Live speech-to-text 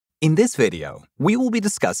In this video, we will be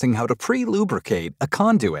discussing how to pre-lubricate a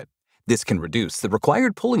conduit. This can reduce the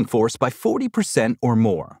required pulling force by 40% or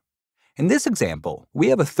more. In this example, we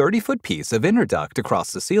have a 30-foot piece of innerduct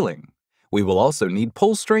across the ceiling. We will also need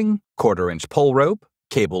pull string, quarter-inch pull rope,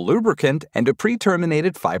 cable lubricant, and a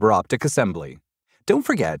pre-terminated fiber-optic assembly. Don't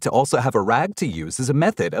forget to also have a rag to use as a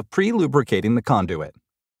method of pre-lubricating the conduit.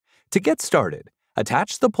 To get started,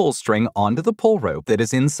 attach the pull string onto the pull rope that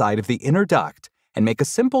is inside of the inner duct and make a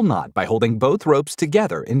simple knot by holding both ropes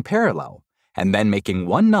together in parallel, and then making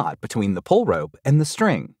one knot between the pull rope and the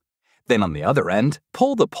string. Then on the other end,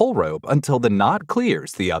 pull the pull rope until the knot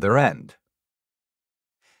clears the other end.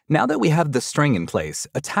 Now that we have the string in place,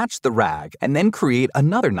 attach the rag and then create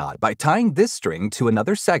another knot by tying this string to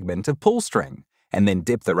another segment of pull string, and then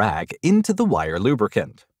dip the rag into the wire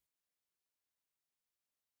lubricant.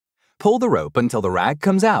 Pull the rope until the rag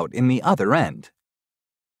comes out in the other end,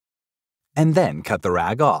 and then cut the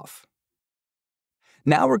rag off.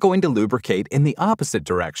 Now we're going to lubricate in the opposite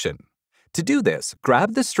direction. To do this,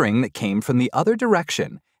 grab the string that came from the other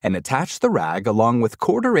direction and attach the rag along with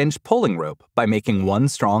quarter-inch pulling rope by making one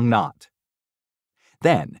strong knot.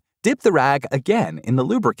 Then, dip the rag again in the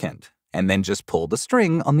lubricant, and then just pull the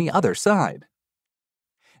string on the other side.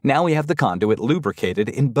 Now we have the conduit lubricated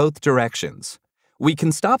in both directions. We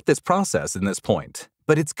can stop this process in this point,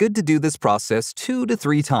 but it's good to do this process 2 to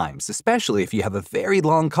 3 times, especially if you have a very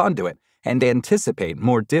long conduit and anticipate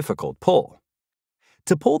more difficult pull.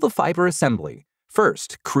 To pull the fiber assembly,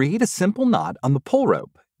 first create a simple knot on the pull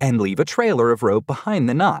rope and leave a trailer of rope behind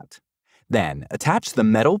the knot. Then attach the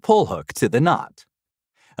metal pull hook to the knot.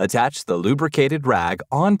 Attach the lubricated rag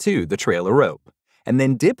onto the trailer rope, and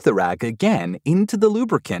then dip the rag again into the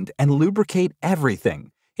lubricant and lubricate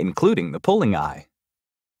everything, including the pulling eye.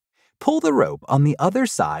 Pull the rope on the other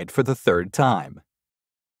side for the 3rd time.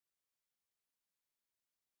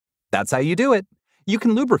 That's how you do it. You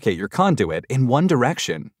can lubricate your conduit in 1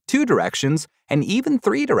 direction, 2 directions, and even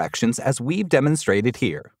 3 directions as we've demonstrated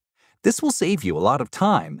here. This will save you a lot of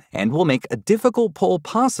time and will make a difficult pull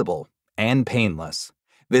possible and painless.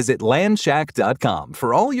 Visit landshack.com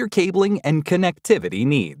for all your cabling and connectivity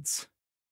needs.